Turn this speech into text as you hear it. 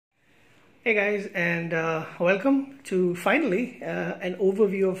Hey guys, and welcome to finally an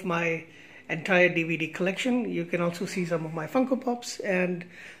overview of my entire DVD collection. You can also see some of my Funko Pops and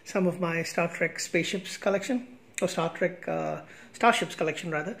some of my Star Trek spaceships collection, or Star Trek starships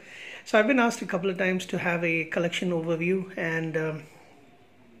collection rather. So I've been asked a couple of times to have a collection overview, and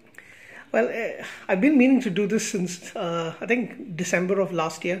I've been meaning to do this since I think December of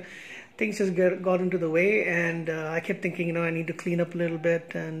last year. Things just got into the way, and I kept thinking, I need to clean up a little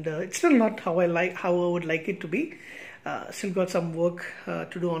bit, and it's still not how I would like it to be. Still got some work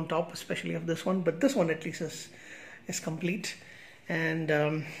to do on top, especially of this one, but this one at least is complete,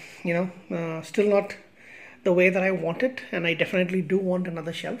 and still not the way that I want it, and I definitely do want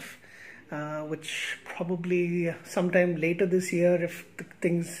another shelf, which probably sometime later this year, if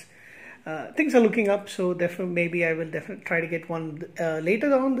things are looking up. So therefore maybe I will definitely try to get one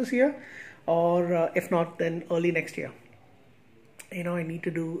later on this year, or if not, then early next year. I need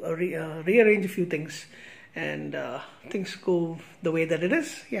to do rearrange a few things, and things go the way that it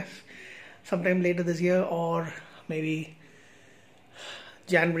is. Yes, sometime later this year, or maybe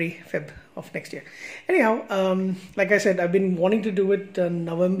January, Feb of next year. Anyhow, like I said, I've been wanting to do it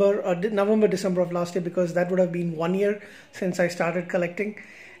November, December of last year, because that would have been 1 year since I started collecting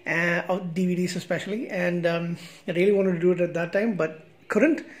of DVDs especially, and I really wanted to do it at that time, but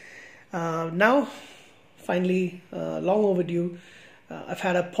couldn't. Now, finally, long overdue. I've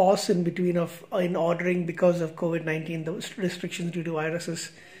had a pause in between in ordering because of COVID-19, the restrictions due to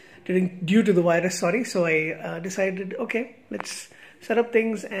the virus. Sorry, so I decided, okay, let's set up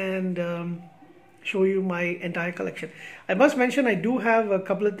things and show you my entire collection. I must mention I do have a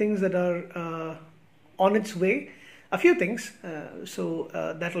couple of things that are on its way. A few things, so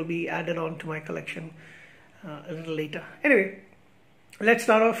that will be added on to my collection a little later. Anyway, let's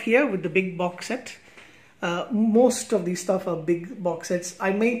start off here with the big box set. Most of these stuff are big box sets.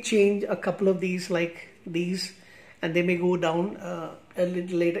 I may change a couple of these, like these, and they may go down a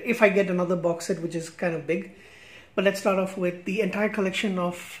little later if I get another box set which is kind of big. But let's start off with the entire collection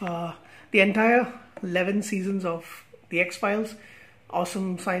of the entire 11 seasons of the X-Files.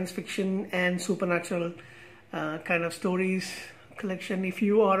 Awesome science fiction and supernatural kind of stories collection. If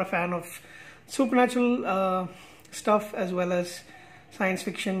you are a fan of supernatural stuff, as well as science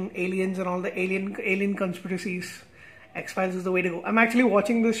fiction, aliens and all the alien conspiracies, X-Files is the way to go. I'm actually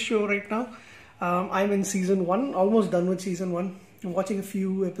watching this show right now. I'm in season 1, almost done with season 1. I'm watching a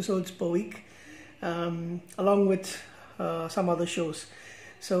few episodes per week, along with some other shows.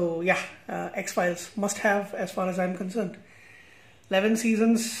 So yeah, X-Files must have as far as I'm concerned. 11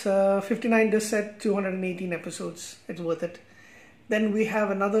 seasons, 59 disc set, 218 episodes. It's worth it. Then we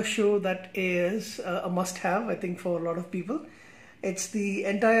have another show that is a must-have, I think, for a lot of people. It's the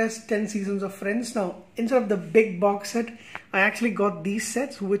entire 10 seasons of Friends. Now, instead of the big box set, I actually got these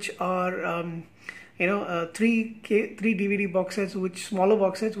sets, which are, three DVD box sets, smaller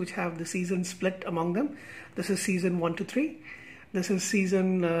box sets, which have the seasons split among them. This is season 1 to 3. This is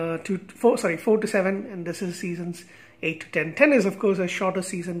season 4 to 7, and this is seasons 8 to 10. 10 is, of course, a shorter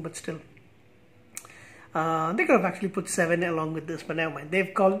season, but still. They could have actually put 7 along with this, but never mind.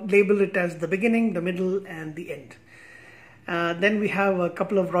 They've labeled it as the beginning, the middle, and the end. Then we have a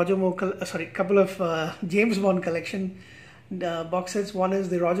couple of James Bond collection box sets. One is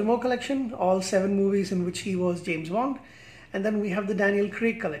the Roger Moore collection, all 7 movies in which he was James Bond. And then we have the Daniel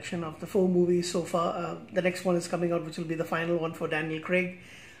Craig collection of the 4 movies so far. The next one is coming out, which will be the final one for Daniel Craig.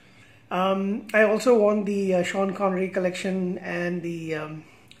 I also won the Sean Connery collection and the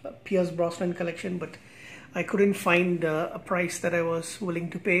Pierce Brosnan collection, but I couldn't find a price that I was willing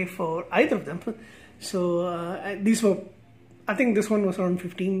to pay for either of them. So these were, I think this one was around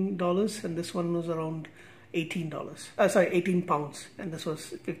 $15 and this one was around £18. 18 pounds, and this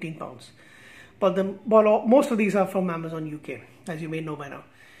was 15 pounds. But most of these are from Amazon UK, as you may know by now.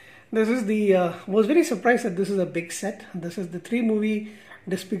 This is the, was very surprised that this is a big set. This is the 3-movie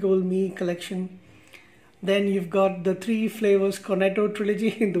Despicable Me collection. Then you've got the 3 flavors Cornetto trilogy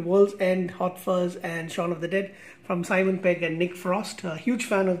in The World's End, Hot Fuzz, and Shaun of the Dead from Simon Pegg and Nick Frost. A huge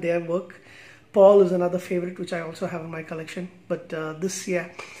fan of their work. Paul is another favorite, which I also have in my collection. But this, yeah,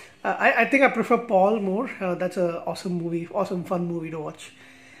 I think I prefer Paul more. That's an awesome movie, awesome fun movie to watch.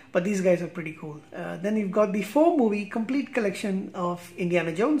 But these guys are pretty cool. Then you've got the 4-movie complete collection of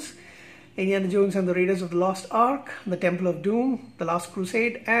Indiana Jones. Indiana Jones and the Raiders of the Lost Ark, The Temple of Doom, The Last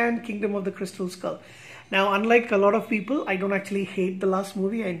Crusade, and Kingdom of the Crystal Skull. Now, unlike a lot of people, I don't actually hate the last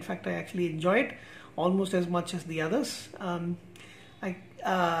movie. In fact, I actually enjoy it almost as much as the others. I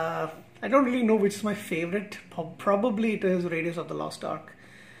don't really know which is my favorite. Probably it is Raiders of the Lost Ark.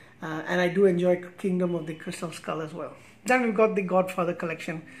 And I do enjoy Kingdom of the Crystal Skull as well. Then we've got the Godfather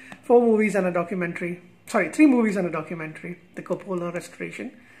collection, 4 movies and a documentary. Sorry, 3 movies and a documentary. The Coppola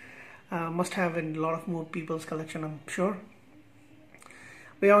restoration. Must have in a lot of more people's collection, I'm sure.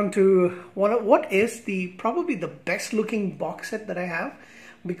 We're on to what is probably the best looking box set that I have,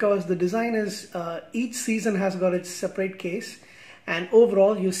 because the design is each season has got its separate case, and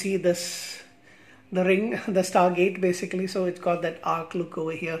overall you see this, the ring, the Stargate basically. So it's got that arc look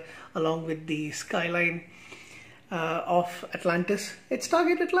over here along with the skyline of Atlantis. It's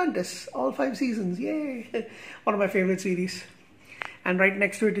Stargate Atlantis, all 5 seasons, yay! One of my favorite series. And right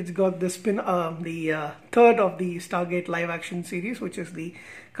next to it, it's got the third of the Stargate live action series, which is the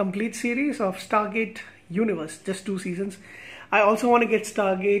complete series of Stargate Universe, just 2 seasons. I also want to get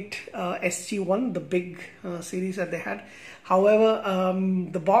Stargate SG-1, the big series that they had. However,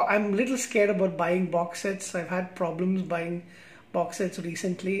 I'm a little scared about buying box sets. I've had problems buying box sets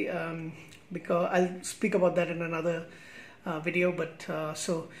recently, because I'll speak about that in another video. But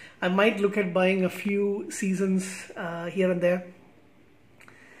so I might look at buying a few seasons here and there,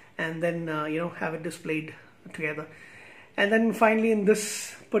 and then have it displayed together. And then finally, in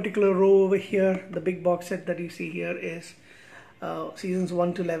this particular row over here, the big box set that you see here is seasons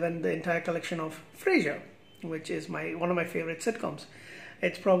 1 to 11, the entire collection of Frasier, which is one of my favorite sitcoms.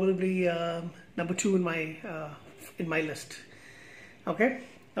 It's probably number 2 in my list. Okay,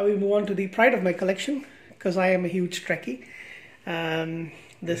 now we move on to the pride of my collection, because I am a huge Trekkie.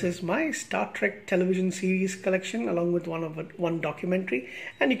 This is my Star Trek television series collection, along with one documentary,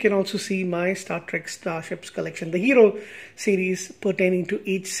 and you can also see my Star Trek Starships collection, the hero series pertaining to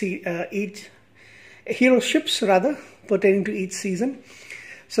each hero ships rather pertaining to each season.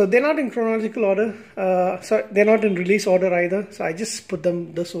 So they're not in chronological order, so they're not in release order either. So I just put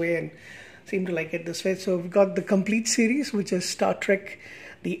them this way and seem to like it this way. So we've got the complete series, which is Star Trek,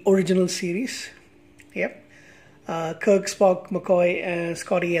 the original series. Yep. Kirk, Spock, McCoy,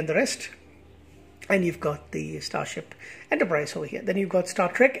 Scotty, and the rest. And you've got the Starship Enterprise over here. Then you've got Star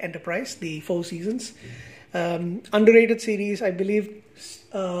Trek Enterprise, the 4 seasons. Underrated series, I believe.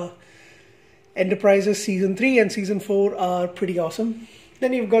 Enterprise's season 3 and season 4 are pretty awesome.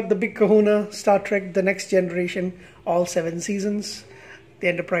 Then you've got the big kahuna, Star Trek The Next Generation, all 7 seasons. The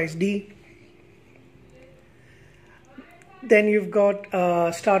Enterprise D. Then you've got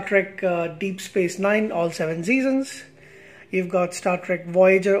Star Trek Deep Space Nine, all 7 seasons. You've got Star Trek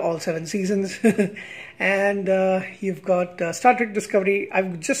Voyager, all 7 seasons. And you've got Star Trek Discovery.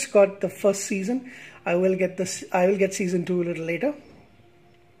 I've just got the first season. I will get season 2 a little later.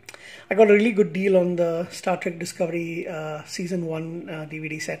 I got a really good deal on the Star Trek Discovery season 1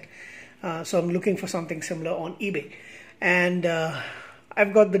 DVD set. So I'm looking for something similar on eBay. And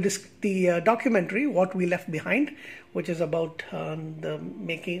I've got the documentary, What We Left Behind, which is about the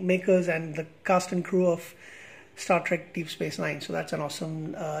makers and the cast and crew of Star Trek Deep Space Nine. So that's an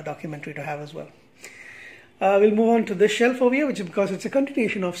awesome documentary to have as well. We'll move on to this shelf over here, which is because it's a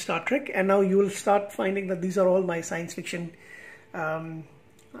continuation of Star Trek. And now you will start finding that these are all my science fiction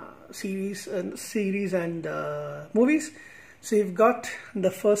series and movies. So you've got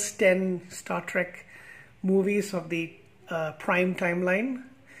the first 10 Star Trek movies of the Prime timeline.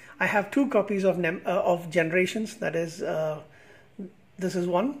 I have 2 copies of Generations. That is, this is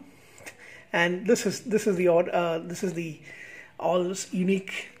one, and this is the all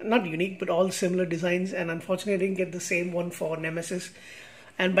unique, not unique, but all similar designs. And unfortunately, I didn't get the same one for Nemesis.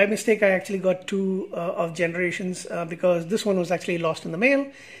 And by mistake, I actually got 2 of Generations because this one was actually lost in the mail,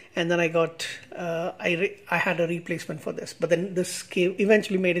 and then I got I had a replacement for this. But then this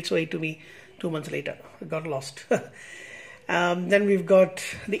eventually made its way to me 2 months later. It got lost. Then we've got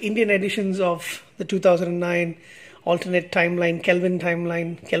the Indian editions of the 2009 alternate timeline,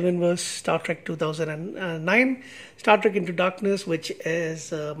 Kelvinverse, Star Trek 2009, Star Trek Into Darkness, which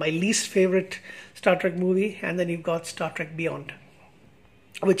is my least favorite Star Trek movie, and then you've got Star Trek Beyond,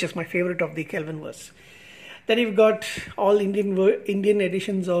 which is my favorite of the Kelvinverse. Then you've got all Indian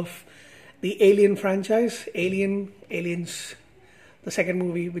editions of the Alien franchise, Aliens, the second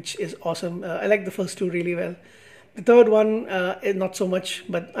movie, which is awesome. I like the first 2 really well. The third one, not so much,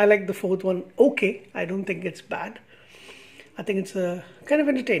 but I like the fourth one. Okay, I don't think it's bad. I think it's kind of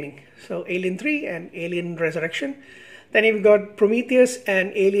entertaining. So Alien 3 and Alien Resurrection. Then you've got Prometheus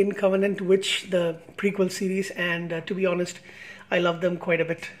and Alien Covenant, which the prequel series, and to be honest, I love them quite a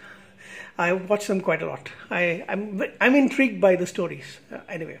bit. I watch them quite a lot. I'm intrigued by the stories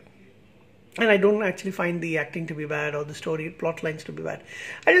anyway. And I don't actually find the acting to be bad or the story plot lines to be bad.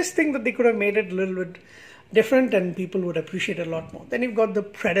 I just think that they could have made it a little bit different and people would appreciate it a lot more. Then you've got the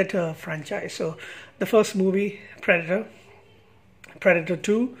Predator franchise. So the first movie, Predator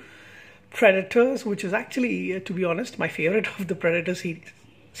 2, Predators, which is actually, to be honest, my favorite of the Predator series.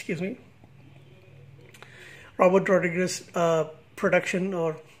 Excuse me. Robert Rodriguez production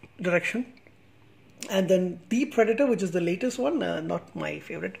or direction. And then The Predator, which is the latest one, not my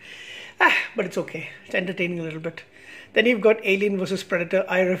favorite. But it's okay. It's entertaining a little bit. Then you've got Alien vs. Predator.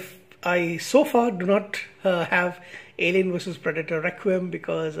 I so far do not have Alien vs. Predator Requiem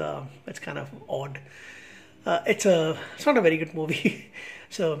because it's kind of odd. It's not a very good movie.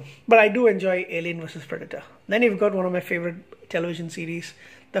 But I do enjoy Alien vs. Predator. Then you've got one of my favorite television series,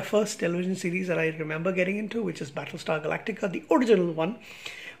 the first television series that I remember getting into, which is Battlestar Galactica, the original one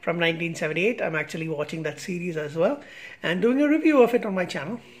from 1978. I'm actually watching that series as well and doing a review of it on my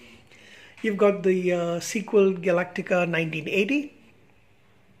channel. You've got the sequel Galactica 1980.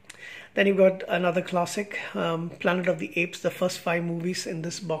 Then you've got another classic, Planet of the Apes, the first 5 movies in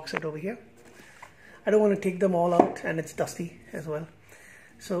this box set over here. I don't want to take them all out, and it's dusty as well.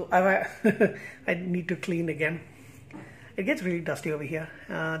 So I need to clean again. It gets really dusty over here.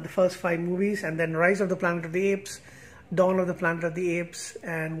 The first 5 movies, and then Rise of the Planet of the Apes, Dawn of the Planet of the Apes,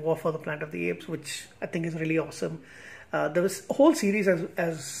 and War for the Planet of the Apes, which I think is really awesome. The whole series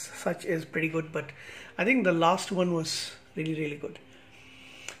as such is pretty good, but I think the last one was really, really good.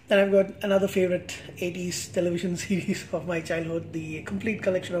 Then I've got another favorite 80s television series of my childhood, the complete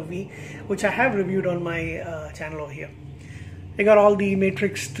collection of V, which I have reviewed on my channel over here. I got all the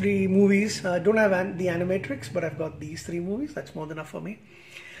Matrix 3 movies. I don't have the Animatrix, but I've got these 3 movies. That's more than enough for me.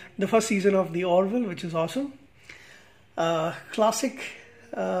 The first season of The Orville, which is awesome. Classic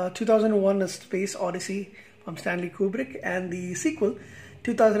 2001 A Space Odyssey from Stanley Kubrick, and the sequel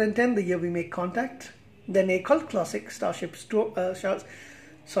 2010, The Year We Make Contact. Then a cult classic, Starship Troopers.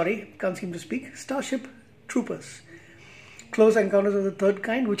 Close Encounters of the Third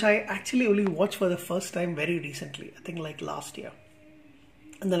Kind, which I actually only watched for the first time very recently, I think like last year.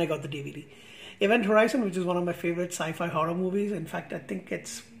 And then I got the DVD. Event Horizon, which is one of my favorite sci-fi horror movies. In fact, I think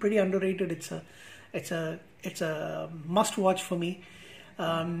it's pretty underrated. It's a must-watch for me.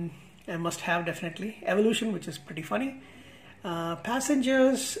 A must-have, definitely. Evolution, which is pretty funny.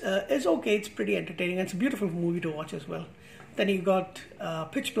 Passengers is okay. It's pretty entertaining. It's a beautiful movie to watch as well. Then you got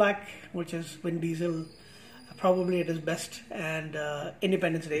Pitch Black, which is Vin Diesel, probably at his best, and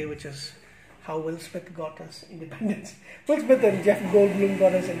Independence Day, which is how Will Smith got us independence. Will Smith and Jeff Goldblum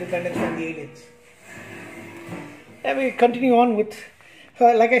got us independence from the aliens. And we continue on with,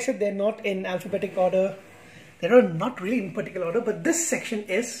 like I said, they're not in alphabetic order. They're not really in particular order, but this section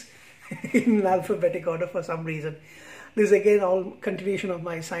is in alphabetic order for some reason. This is again all continuation of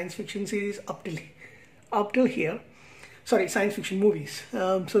my science fiction series up till here. Sorry, science fiction movies.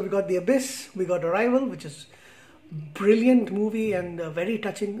 So we got The Abyss, we got Arrival, which is brilliant movie and very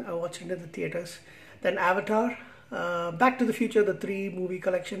touching. I watched it in the theaters. Then Avatar, Back to the Future, the 3 movie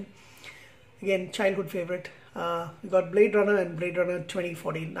collection. Again, childhood favorite. We got Blade Runner and Blade Runner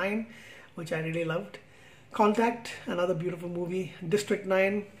 2049, which I really loved. Contact, another beautiful movie. District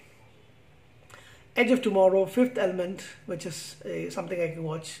 9. Edge of Tomorrow, Fifth Element, which is something I can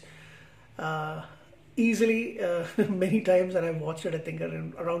watch easily many times, and I've watched it I think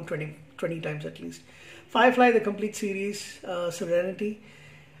around 20 times at least. Firefly, the complete series, Serenity.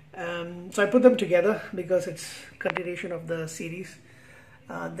 So I put them together because it's continuation of the series.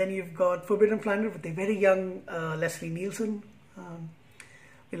 Then you've got Forbidden Planet with a very young Leslie Nielsen.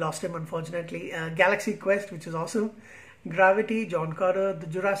 We lost him unfortunately. Galaxy Quest, which is awesome. Gravity, John Carter. The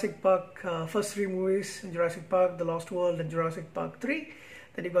Jurassic Park, first 3 movies, Jurassic Park, The Lost World, and Jurassic Park 3.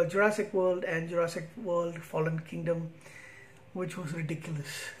 Then you've got Jurassic World and Jurassic World Fallen Kingdom, which was ridiculous,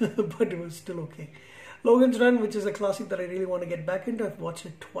 but it was still okay. Logan's Run, which is a classic that I really want to get back into. I've watched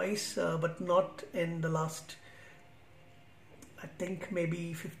it twice, but not in the last, I think,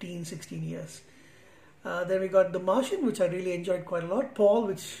 maybe 15, 16 years. Then we got The Martian, which I really enjoyed quite a lot. Paul,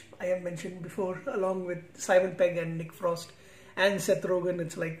 which I have mentioned before, along with Simon Pegg and Nick Frost and Seth Rogen.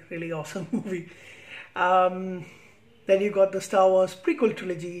 It's like really awesome movie. Then you got the Star Wars prequel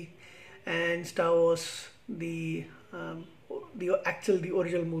trilogy and Star Wars the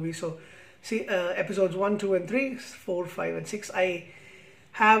original movie. So see, episodes 1, 2, and 3, 4, 5, and 6. I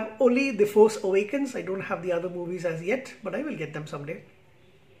have only The Force Awakens. I don't have the other movies as yet, but I will get them someday.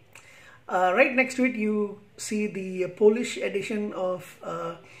 Right next to it, you see the Polish edition of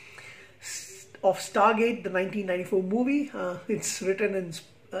Stargate, the 1994 movie. It's written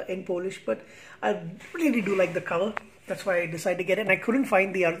in Polish, but I really do like the cover. That's why I decided to get it. And I couldn't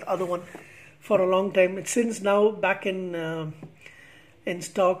find the other one for a long time. It's since now back in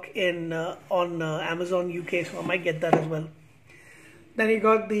stock on Amazon UK, so I might get that as well. Then you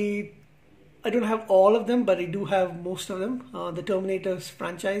got I don't have all of them, but I do have most of them. The Terminators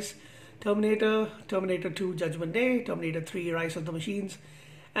franchise, Terminator, Terminator 2 Judgment Day, Terminator 3 Rise of the Machines,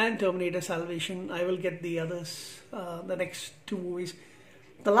 and Terminator Salvation. I will get the others, the next two movies.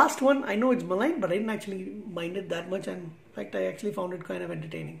 The last one, I know it's maligned, but I didn't actually mind it that much, and in fact I actually found it kind of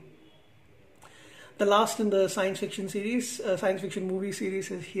entertaining. The last in the science fiction series, science fiction movie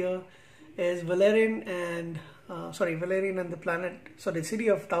series is here, is Valerian and the planet, the City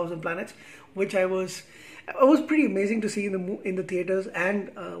of Thousand Planets, which it was pretty amazing to see in the theaters,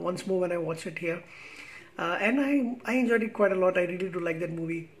 and once more when I watched it here, and I enjoyed it quite a lot. I really do like that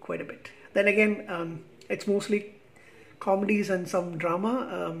movie quite a bit. Then again, it's mostly comedies and some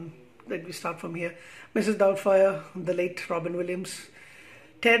drama. Let me start from here. Mrs. Doubtfire, the late Robin Williams,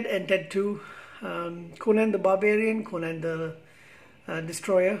 Ted and Ted 2, Conan the Barbarian, Conan the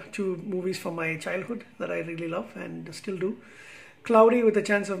Destroyer, two movies from my childhood that I really love and still do. Cloudy with a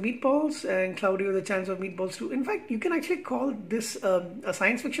Chance of Meatballs and Cloudy with a Chance of Meatballs 2. In fact, you can actually call this a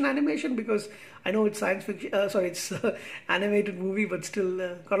science fiction animation, because I know it's science fiction. It's animated movie, but still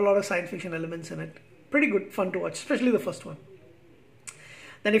got a lot of science fiction elements in it. Pretty good, fun to watch, especially the first one.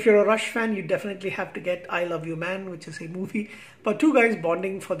 Then if you're a Rush fan, you definitely have to get I Love You Man, which is a movie about two guys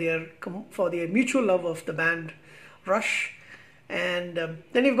bonding for their mutual love of the band Rush. And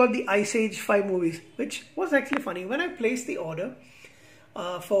then you've got the Ice Age 5 movies, which was actually funny. When I placed the order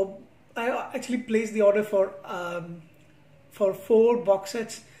for 4 box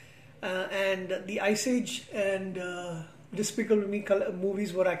sets, and the Ice Age and Despicable Me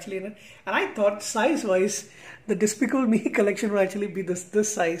movies were actually in it, and I thought size-wise the Despicable Me collection would actually be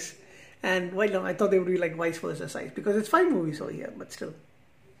this size, and well, no, I thought they would be like vice versa size, because it's 5 movies over here, but still,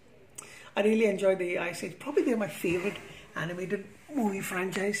 I really enjoyed the Ice Age. Probably they're my favorite animated movie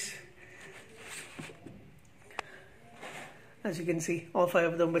franchise. As you can see, all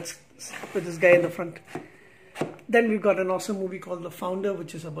 5 of them with this guy in the front. Then we've got an awesome movie called The Founder,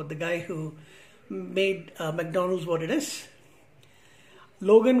 which is about the guy who made McDonald's what it is.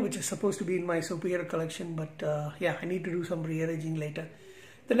 Logan, which is supposed to be in my superhero collection, but yeah, I need to do some rearranging later.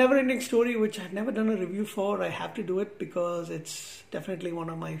 The Never-Ending Story, which I've never done a review for. I have to do it because it's definitely one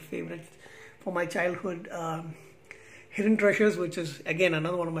of my favorites for my childhood. Hidden Treasures, which is again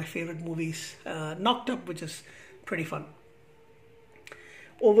another one of my favorite movies. Knocked Up, which is pretty fun.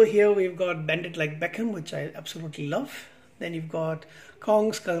 Over here we've got Bend It Like Beckham, which I absolutely love. Then you've got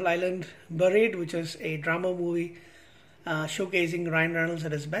Kong Skull Island, Buried, which is a drama movie showcasing Ryan Reynolds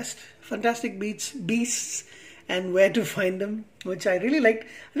at his best. Fantastic Beasts and Where to Find Them, which I really liked.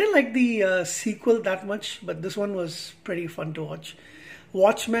 I didn't like the sequel that much, but this one was pretty fun to watch.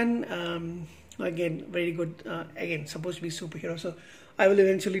 Watchmen, again, very good. Again, supposed to be superhero, so I will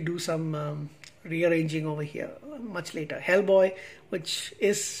eventually do some rearranging over here much later. Hellboy, which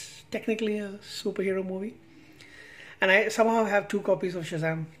is technically a superhero movie. And I somehow have 2 copies of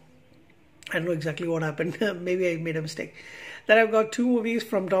Shazam. I don't know exactly what happened. Maybe I made a mistake. Then I've got 2 movies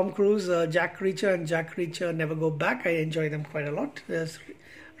from Tom Cruise, Jack Reacher and Jack Reacher Never Go Back. I enjoy them quite a lot. There's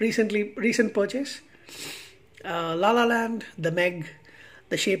recent purchase. La La Land, The Meg,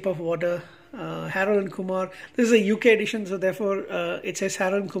 The Shape of Water, Harold and Kumar. This is a UK edition, so therefore it says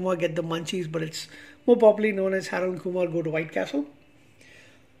Harold and Kumar Get the Munchies, but it's more popularly known as Harold and Kumar Go to White Castle.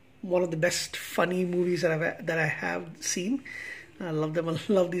 One of the best funny movies that I have seen. I love them. I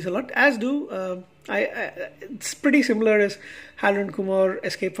love these a lot. As do it's pretty similar as Harold and Kumar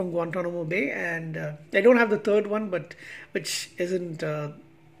Escape from Guantanamo Bay, and I don't have the third one, but which isn't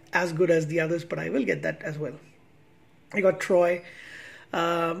as good as the others, but I will get that as well. I got Troy,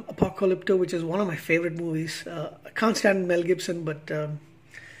 Apocalypto, which is one of my favorite movies. I can't stand Mel Gibson, but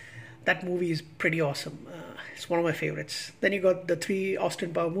that movie is pretty awesome. It's one of my favorites. Then you got the 3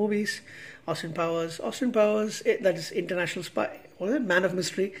 Austin Powers movies. Austin Powers, that is International Spy, what is it? Man of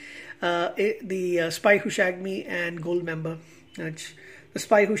Mystery. The Spy Who Shagged Me and Goldmember. Which, the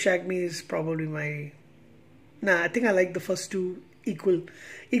Spy Who Shagged Me is probably my... I think I like the first 2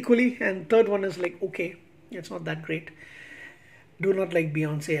 equally, and third one is like, okay, it's not that great. Do not like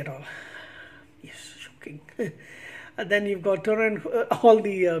Beyonce at all. Yes, shocking. And then you've got Turner and all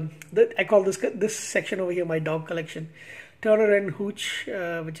I call this section over here my dog collection. Turner and Hooch,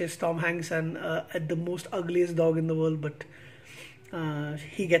 which is Tom Hanks and the most ugliest dog in the world, but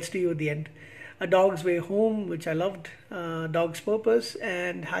he gets to you at the end. A Dog's Way Home, which I loved. Dog's Purpose,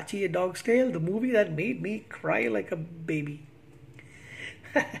 and Hachi, A Dog's Tale, the movie that made me cry like a baby.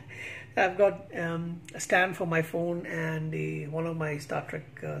 I've got a stand for my phone and one of my Star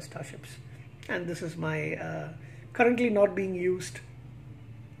Trek starships. And this is my currently not being used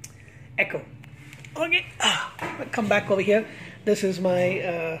Echo. Okay, I'll come back over here. This is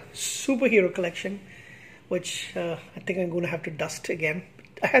my superhero collection, which I think I'm going to have to dust again.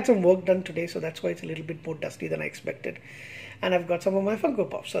 I had some work done today, so that's why it's a little bit more dusty than I expected. And I've got some of my Funko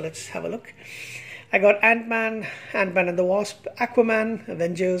Pops, so let's have a look. I got Ant-Man, Ant-Man and the Wasp, Aquaman,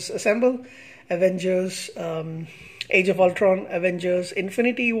 Avengers Assemble, Avengers Age of Ultron, Avengers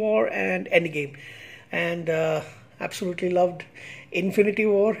Infinity War, and Endgame. And absolutely loved Infinity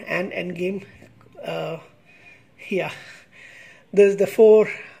War and Endgame. Yeah, there's the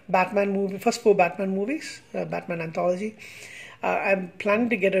first four Batman movies, Batman anthology. I'm planning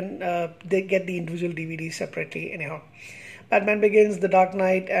to get the individual DVDs separately. Anyhow, Batman Begins, The Dark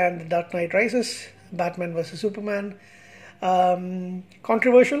Knight, and The Dark Knight Rises. Batman vs Superman.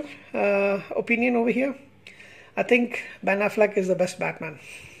 Controversial opinion over here. I think Ben Affleck is the best Batman.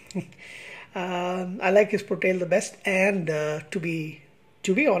 I like his portrayal the best, and to be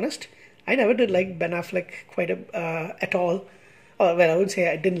honest, I never did like Ben Affleck at all. Well, I would say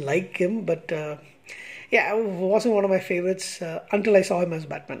I didn't like him, but yeah, it wasn't one of my favorites until I saw him as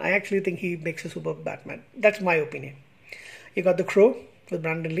Batman. I actually think he makes a superb Batman. That's my opinion. You got The Crow with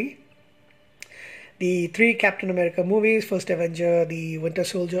Brandon Lee. The 3 Captain America movies, First Avenger, The Winter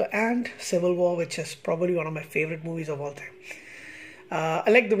Soldier, and Civil War, which is probably one of my favorite movies of all time. I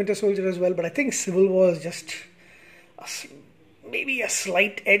like The Winter Soldier as well, but I think Civil War is just maybe a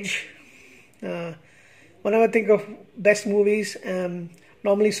slight edge. Whenever I think of best movies,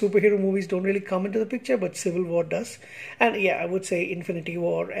 normally superhero movies don't really come into the picture, but Civil War does. And yeah, I would say Infinity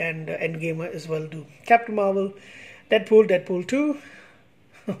War and Endgame as well do. Captain Marvel, Deadpool 2.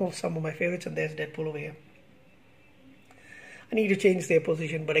 Some of my favorites, and there's Deadpool over here. I need to change their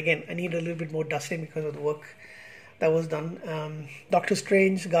position, but again, I need a little bit more dusting because of the work that was done. Doctor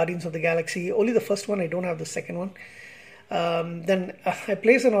Strange, Guardians of the Galaxy, only the first one, I don't have the second one. Then I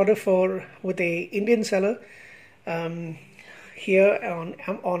placed an order with a Indian seller here on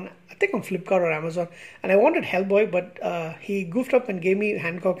I think on Flipkart or Amazon, and I wanted Hellboy, but he goofed up and gave me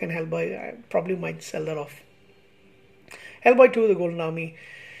Hancock and Hellboy. I probably might sell that off. Hellboy 2, The Golden Army,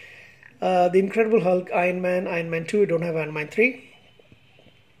 The Incredible Hulk, Iron Man 2, I don't have Iron Man 3,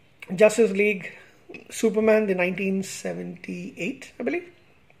 Justice League, Superman, the 1978, I believe,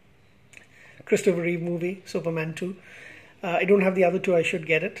 Christopher Reeve movie, Superman 2. I don't have the other 2, I should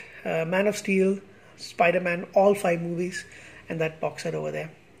get it. Man of Steel, Spider-Man, all 5 movies, and that box set over there.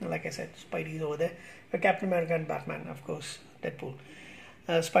 Like I said, Spidey's over there. Captain America and Batman, of course, Deadpool.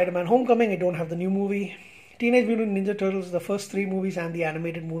 Spider-Man Homecoming, I don't have the new movie. Teenage Mutant Ninja Turtles, the first 3 movies and the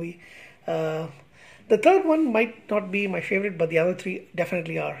animated movie. The third one might not be my favorite, but the other 3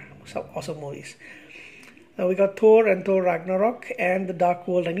 definitely are some awesome movies. We got Thor and Thor Ragnarok and The Dark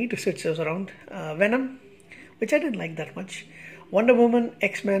World. I need to switch those around. Venom, which I didn't like that much. Wonder Woman,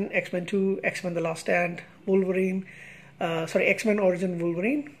 X-Men, X-Men 2, X-Men The Last Stand, Wolverine, X-Men Origin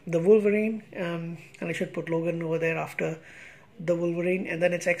Wolverine, The Wolverine, and I should put Logan over there after the Wolverine, and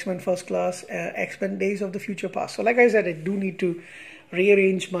then it's X-Men First Class, X-Men Days of the Future Past. So like I said, I do need to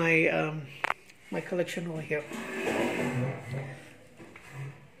rearrange my my collection over here.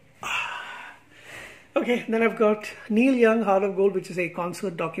 Okay, then I've got Neil Young, Heart of Gold, which is a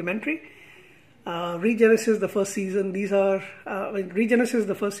concert documentary. Regenesis, the first season. These are Regenesis,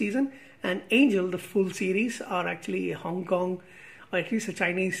 the first season, and Angel, the full series, are actually a Hong Kong, or at least a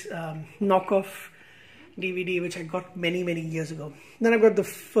Chinese knockoff DVD, which I got many years ago. Then I've got the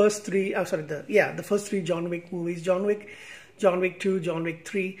first 3. The first 3 John Wick movies: John Wick 2, John Wick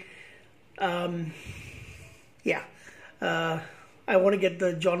 3. I want to get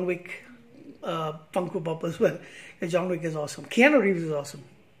the John Wick Funko Pop as well. John Wick is awesome. Keanu Reeves is awesome.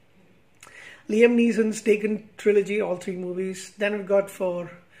 Liam Neeson's Taken trilogy, all 3 movies. Then we've got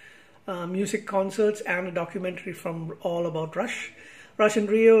for music concerts and a documentary from All About Rush. Rush in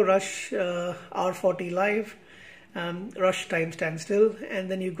Rio, Rush R40 Live, Rush Time Stand Still, and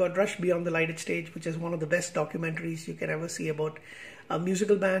then you've got Rush Beyond the Lighted Stage, which is one of the best documentaries you can ever see about a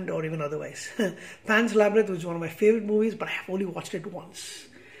musical band or even otherwise. Pan's Labyrinth was one of my favorite movies, but I have only watched it once.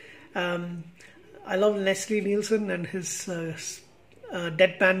 I love Leslie Nielsen and his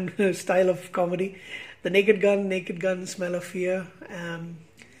deadpan style of comedy. The Naked Gun, Smell of Fear,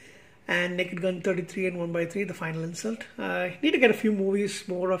 and Naked Gun 33 and 1x3, The Final Insult. I need to get a few movies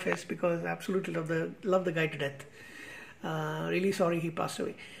more of his because I absolutely love the guy to death. Really sorry he passed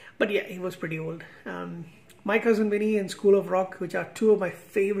away. But yeah, he was pretty old. My Cousin Vinny and School of Rock, which are 2 of my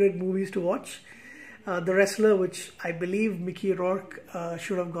favorite movies to watch. The Wrestler, which I believe Mickey Rourke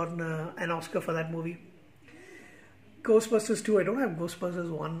should have gotten an Oscar for that movie. Ghostbusters 2, I don't have Ghostbusters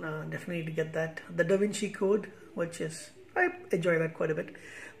 1, definitely need to get that. The Da Vinci Code, I enjoy that quite a bit.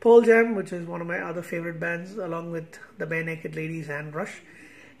 Pearl Jam, which is one of my other favorite bands, along with the Bare Naked Ladies and Rush.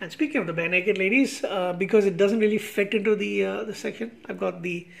 And speaking of the Bare Naked Ladies, because it doesn't really fit into the section, I've got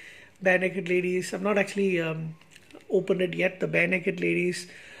the Bare Naked Ladies. I've not actually opened it yet. The Bare Naked Ladies,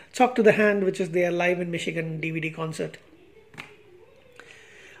 Talk to the Hand, which is their Live in Michigan DVD concert.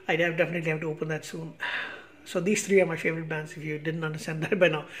 I definitely have to open that soon. So these three are my favorite bands, if you didn't understand that by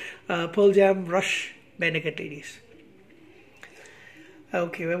now. Pearl Jam, Rush, Bare Naked Ladies.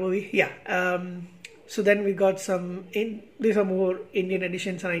 Okay, where were we? Yeah. So then we got some, these are more Indian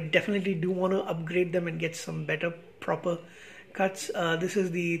editions, and I definitely do want to upgrade them and get some better, proper cuts. This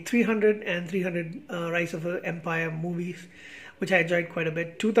is the 300 and 300 Rise of the Empire movies, which I enjoyed quite a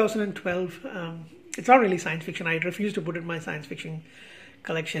bit. 2012, it's not really science fiction. I refuse to put it in my science fiction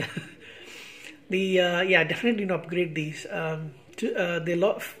collection. Yeah, definitely to upgrade these. The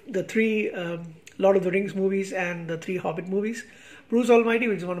three Lord of the Rings movies and the 3 Hobbit movies. Bruce Almighty,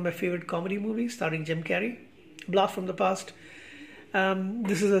 which is one of my favorite comedy movies, starring Jim Carrey. Blast from the Past.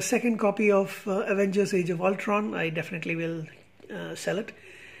 This is a second copy of Avengers Age of Ultron. I definitely will sell it.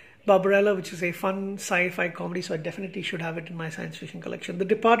 Barbarella, which is a fun sci-fi comedy, so I definitely should have it in my science fiction collection. The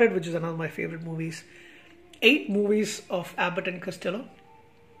Departed, which is another of my favorite movies. 8 movies of Abbott and Costello.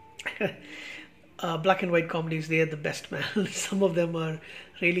 Black and white comedies, they are the best, man. Some of them are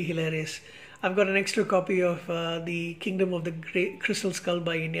really hilarious. I've got an extra copy of the Kingdom of the Crystal Skull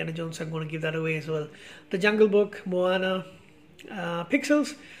by Indiana Jones. I'm going to give that away as well. The Jungle Book, Moana,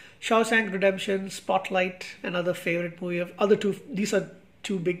 Pixels, Shawshank Redemption, Spotlight, another favorite movie of other two. These are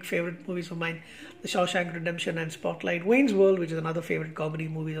 2 big favorite movies of mine: The Shawshank Redemption and Spotlight. Wayne's World, which is another favorite comedy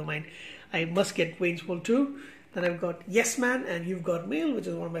movie of mine. I must get Wayne's World too. Then I've got Yes Man and You've Got Mail, which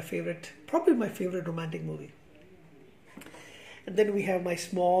is one of my favorite, probably my favorite romantic movie. And then we have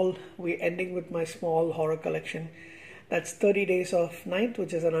we're ending with my small horror collection. That's 30 Days of Night,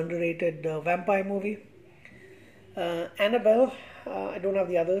 which is an underrated vampire movie. Annabelle, I don't have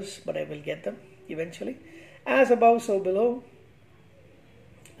the others, but I will get them eventually. As Above, So Below,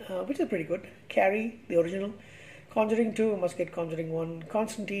 which is pretty good. Carrie, the original. Conjuring 2, must get Conjuring 1.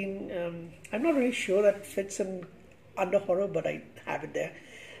 Constantine, I'm not really sure that fits in under horror, but I have it there.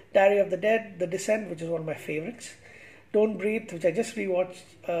 Diary of the Dead, The Descent, which is one of my favorites. Don't Breathe, which I just rewatched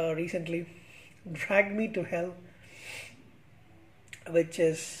recently. Drag Me to Hell, which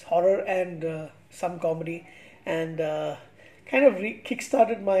is horror and some comedy, and kind of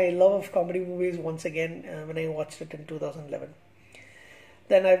kickstarted my love of comedy movies once again when I watched it in 2011.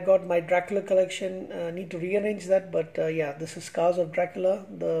 Then I've got my Dracula collection. Need to rearrange that, but yeah, this is Scars of Dracula,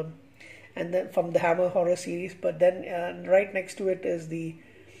 and then from the Hammer horror series. But then right next to it is the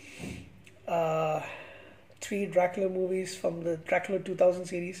 3 Dracula movies from the Dracula 2000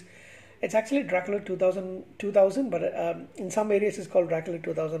 series. It's actually Dracula 2000, but in some areas it's called Dracula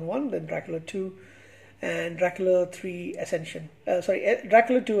 2001, then Dracula 2, and Dracula 3 Ascension.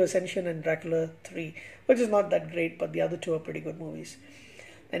 Dracula 2 Ascension and Dracula 3, which is not that great, but the other 2 are pretty good movies.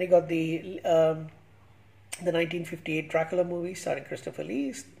 Then you got the 1958 Dracula movie starring Christopher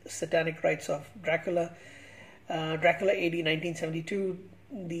Lee, Satanic Rites of Dracula, Dracula AD 1972,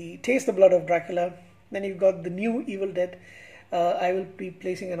 the Taste the Blood of Dracula. Then you've got the new Evil Dead. I will be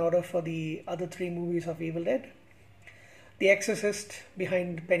placing an order for the other 3 movies of Evil Dead. The Exorcist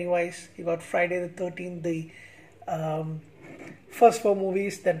behind Pennywise. You got Friday the 13th, the first 4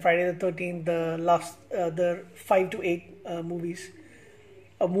 movies, then Friday the 13th, the 5 to 8 movies.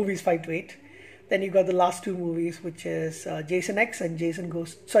 Movies 5 to 8. Then you got the last 2 movies, which is Jason X and Jason Go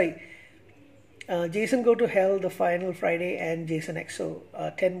to Hell, The Final Friday, and Jason X. So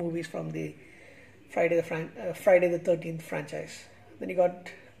 10 movies from the Friday the 13th franchise. Then you got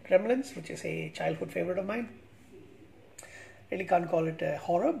Gremlins, which is a childhood favorite of mine. Really can't call it a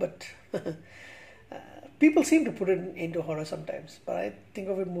horror, but people seem to put it into horror sometimes. But I think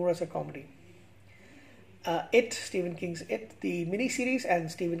of it more as a comedy. Stephen King's It, the miniseries, and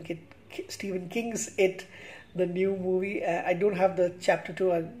Stephen King's It, the new movie. I don't have the chapter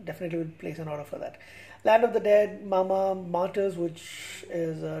 2. I definitely will place an order for that. Land of the Dead, Mama, Martyrs, which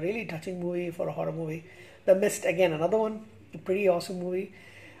is a really touching movie for a horror movie. The Mist, again, another one, a pretty awesome movie.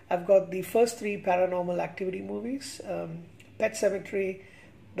 I've got the first 3 Paranormal Activity movies, Pet Sematary,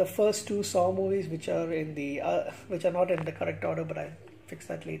 the first 2 Saw movies, which are which are not in the correct order, but I'll fix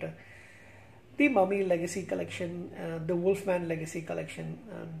that later. The Mummy Legacy Collection, the Wolfman Legacy Collection.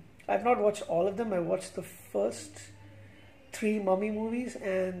 I've not watched all of them. I watched the first 3 Mummy movies,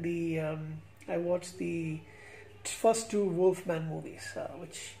 and I watched the first 2 Wolfman movies,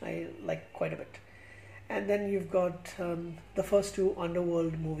 which I like quite a bit. And then you've got the first 2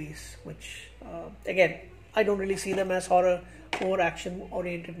 Underworld movies, which again, I don't really see them as horror or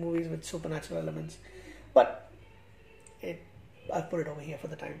action-oriented movies with supernatural elements, but I'll put it over here for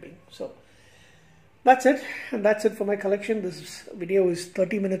the time being. So that's it, and that's it for my collection. This video is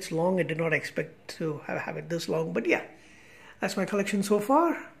 30 minutes long. I did not expect to have it this long, but yeah, that's my collection so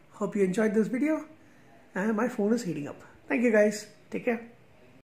far. Hope you enjoyed this video, and my phone is heating up. Thank you guys. Take care.